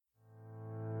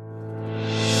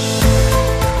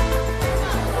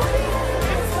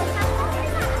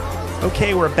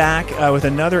Okay, we're back with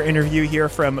another interview here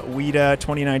from WIDA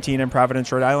 2019 in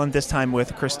Providence, Rhode Island, this time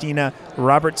with Christina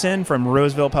Robertson from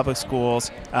Roseville Public Schools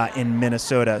in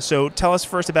Minnesota. So tell us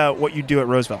first about what you do at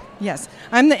Roseville. Yes,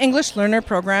 I'm the English Learner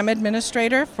Program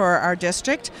Administrator for our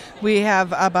district. We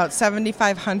have about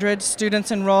 7,500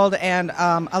 students enrolled and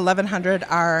 1,100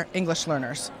 are English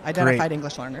learners, identified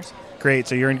English learners. Great.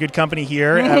 So you're in good company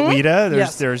here at WIDA.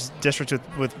 Yes. There's districts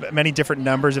with many different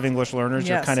numbers of English learners.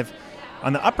 Yes. You're kind of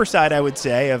on the upper side, I would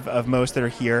say, of most that are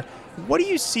here. What do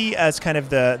you see as kind of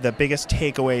the biggest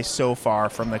takeaway so far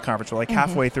from the conference? We're like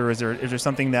halfway through. Is there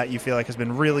something that you feel like has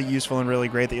been really useful and really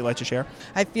great that you'd like to share?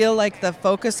 I feel like the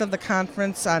focus of the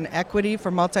conference on equity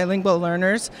for multilingual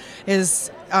learners is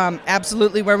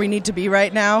absolutely where we need to be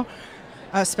right now,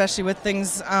 especially with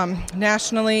things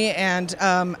nationally. And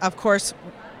of course,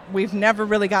 we've never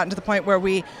really gotten to the point where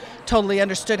we totally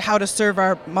understood how to serve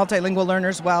our multilingual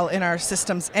learners well in our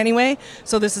systems anyway.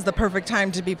 So this is the perfect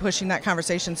time to be pushing that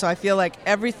conversation. So I feel like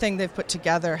everything they've put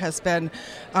together has been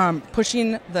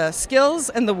pushing the skills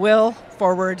and the will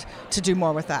forward to do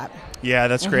more with that. Yeah,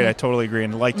 that's great. I totally agree.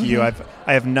 And like you, I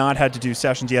have not had to do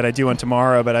sessions yet. I do one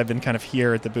tomorrow, but I've been kind of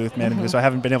here at the booth managing, so I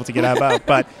haven't been able to get out.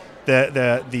 But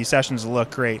the sessions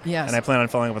look great. Yes. And I plan on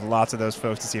following up with lots of those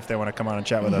folks to see if they want to come on and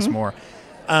chat with us more.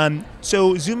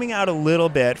 So zooming out a little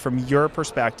bit from your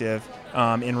perspective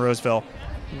in Roseville,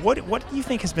 what do you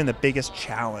think has been the biggest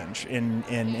challenge in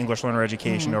English learner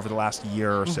education over the last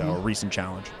year or so, a recent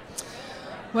challenge?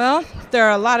 Well, there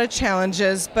are a lot of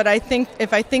challenges, but I think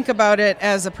if I think about it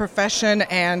as a profession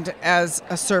and as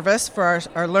a service for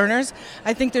our learners,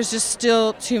 I think there's just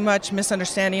still too much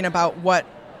misunderstanding about what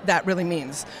that really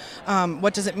means.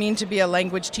 What does it mean to be a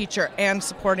language teacher and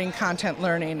supporting content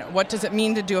learning? What does it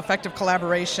mean to do effective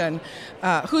collaboration?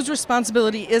 Whose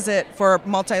responsibility is it for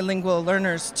multilingual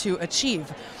learners to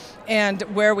achieve? And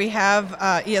where we have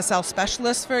ESL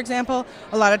specialists, for example,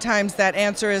 a lot of times that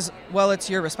answer is, well, it's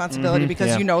your responsibility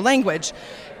because you know language.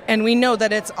 And we know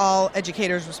that it's all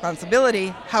educators'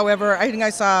 responsibility. However, I think I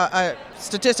saw a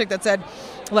statistic that said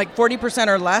like 40%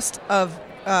 or less of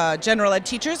general ed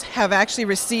teachers have actually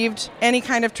received any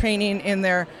kind of training in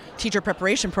their teacher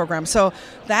preparation program. So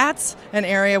that's an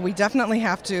area we definitely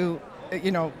have to,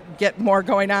 get more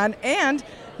going on. And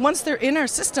once they're in our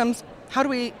systems, how do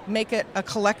we make it a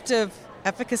collective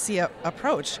efficacy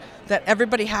approach that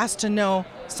everybody has to know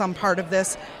some part of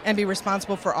this and be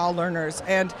responsible for all learners?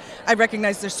 And I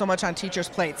recognize there's so much on teachers'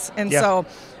 plates. And so,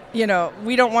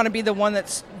 we don't want to be the one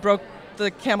that's broke the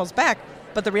camel's back.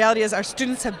 But the reality is our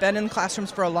students have been in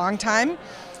classrooms for a long time,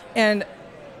 and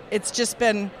it's just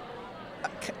been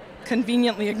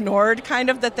conveniently ignored, kind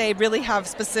of, that they really have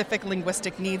specific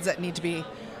linguistic needs that need to be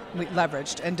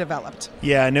leveraged and developed.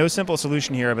 Yeah, no simple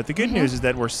solution here, but the good news is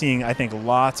that we're seeing, I think,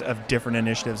 lots of different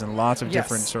initiatives and lots of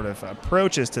different sort of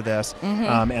approaches to this,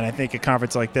 and I think a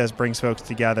conference like this brings folks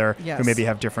together who maybe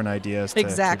have different ideas to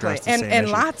address the same and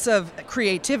issue. Lots of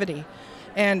creativity.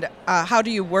 And how do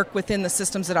you work within the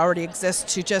systems that already exist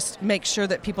to just make sure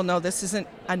that people know this isn't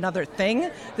another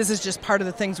thing? This is just part of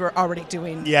the things we're already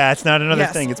doing. Yeah, it's not another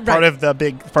thing. It's part of the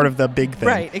big thing.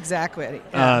 Right, exactly.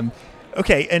 Yeah.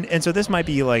 Okay, and so this might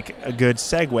be like a good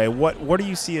segue. What do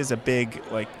you see as a big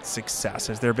success?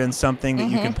 Has there been something that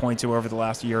you can point to over the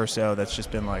last year or so that's just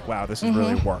been like, wow, this has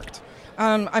really worked?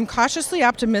 I'm cautiously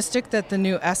optimistic that the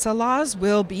new ESSA laws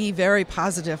will be very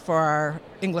positive for our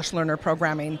English learner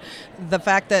programming. The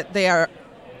fact that they are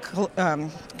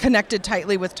connected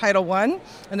tightly with Title I,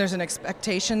 and there's an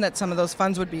expectation that some of those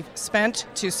funds would be spent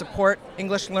to support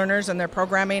English learners and their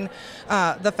programming.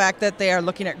 The fact that they are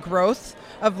looking at growth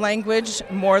of language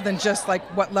more than just like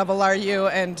what level are you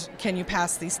and can you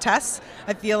pass these tests.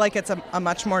 I feel like it's a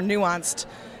much more nuanced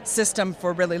system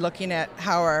for really looking at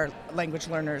how our language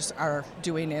learners are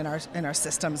doing in our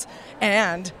systems.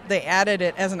 And they added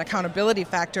it as an accountability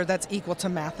factor that's equal to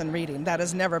math and reading. That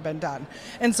has never been done.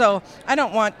 And so I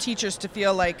don't want teachers to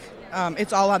feel like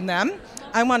it's all on them.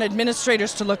 I want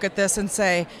administrators to look at this and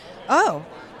say, oh,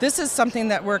 this is something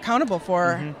that we're accountable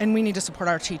for, and we need to support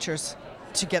our teachers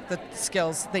to get the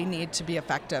skills they need to be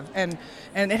effective. And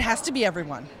it has to be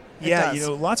everyone. Yeah,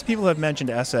 lots of people have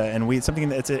mentioned ESSA, and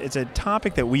it's a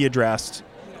topic that we addressed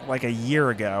like a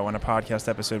year ago on a podcast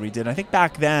episode we did. And I think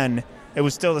back then it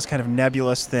was still this kind of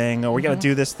nebulous thing. Oh, we got to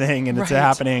do this thing, and it's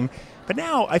happening. But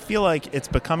now I feel like it's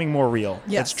becoming more real.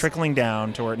 Yes. It's trickling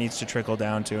down to where it needs to trickle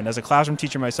down to. And as a classroom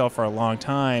teacher myself for a long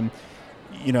time,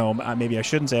 maybe I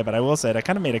shouldn't say it, but I will say it. I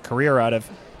kind of made a career out of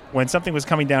when something was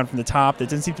coming down from the top that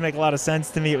didn't seem to make a lot of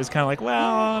sense to me. It was kind of like,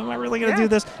 well, am I really going to do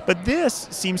this? But this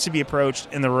seems to be approached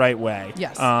in the right way.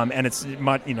 Yes. And it's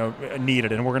much,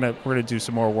 needed, and we're gonna do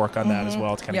some more work on that as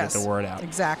well to kind of get the word out.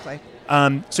 Exactly.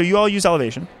 So you all use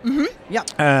Elevation.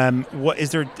 Yep. What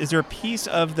is there a piece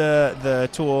of the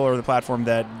tool or the platform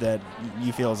that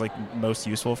you feel is like most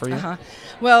useful for you?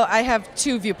 Well, I have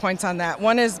two viewpoints on that.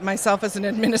 One is myself as an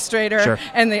administrator, Sure.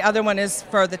 and the other one is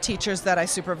for the teachers that I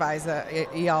supervise, the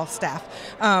EL staff.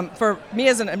 For me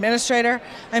as an administrator,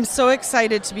 I'm so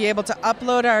excited to be able to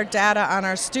upload our data on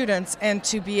our students and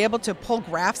to be able to pull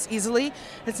graphs easily.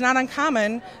 It's not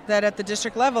uncommon that at the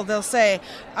district level they'll say,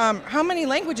 how many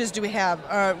languages do we have?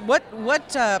 What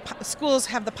schools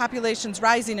have the populations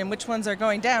rising and which ones are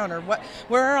going down? Or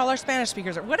where are all our Spanish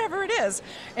speakers? Or whatever it is.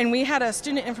 And we had a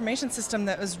student information system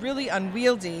that was really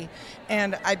unwieldy,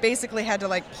 and I basically had to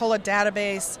like pull a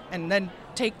database and then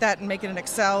take that and make it an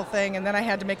Excel thing, and then I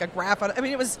had to make a graph out of it. I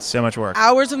mean, it was so much work.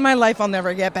 Hours of my life I'll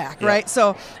never get back, Yeah. right?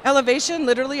 So Elevation,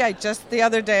 literally, I just the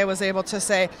other day was able to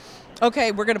say,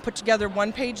 okay, we're going to put together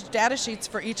one-page data sheets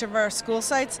for each of our school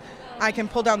sites. I can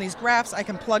pull down these graphs, I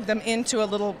can plug them into a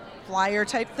little flyer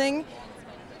type thing,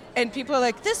 and people are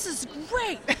like, this is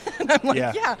great. And I'm like,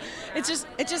 yeah. It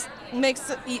just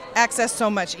makes access so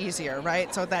much easier,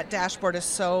 right? So that dashboard is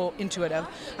so intuitive.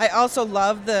 I also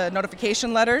love the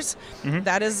notification letters.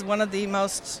 That is one of the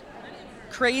most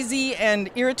crazy and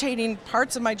irritating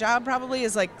parts of my job, probably,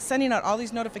 is like sending out all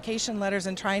these notification letters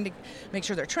and trying to make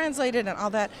sure they're translated and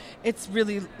all that. It's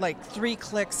really like 3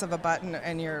 clicks of a button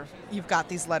and you've got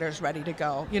these letters ready to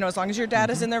go. You know, as long as your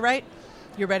data's in there right,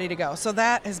 you're ready to go. So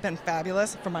that has been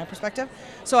fabulous from my perspective.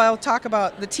 So I'll talk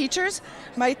about the teachers.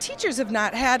 My teachers have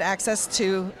not had access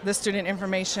to the student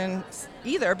information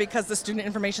either because the student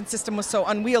information system was so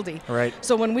unwieldy. Right.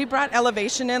 So when we brought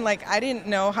Elevation in, like, I didn't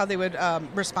know how they would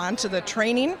respond to the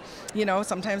training. You know,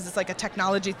 sometimes it's like a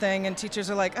technology thing and teachers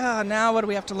are like, oh, now what do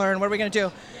we have to learn? What are we going to do?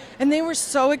 And they were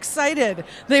so excited.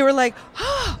 They were like,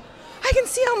 oh, I can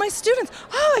see all my students.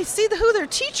 Oh, I see who their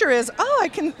teacher is. Oh, I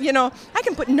can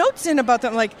put notes in about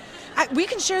them. Like, we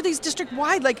can share these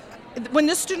district-wide. Like, when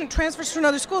this student transfers to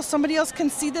another school, somebody else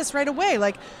can see this right away.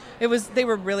 Like, they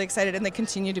were really excited, and they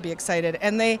continue to be excited.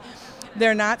 And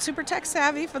they're not super tech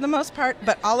savvy for the most part,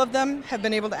 but all of them have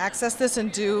been able to access this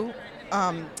and do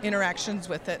interactions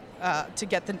with it to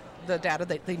get the data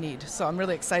that they need. So I'm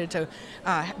really excited to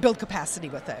build capacity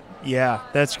with it. Yeah,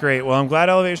 that's great. Well, I'm glad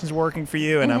Elevation's working for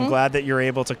you, and I'm glad that you're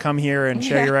able to come here and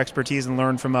share your expertise and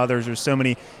learn from others. There's so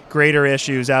many greater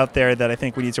issues out there that I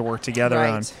think we need to work together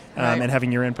on, and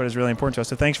having your input is really important to us.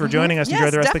 So thanks for joining us. Yes,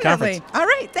 Enjoy the rest definitely. of the conference. All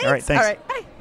right, thanks. All right, thanks. All right, bye.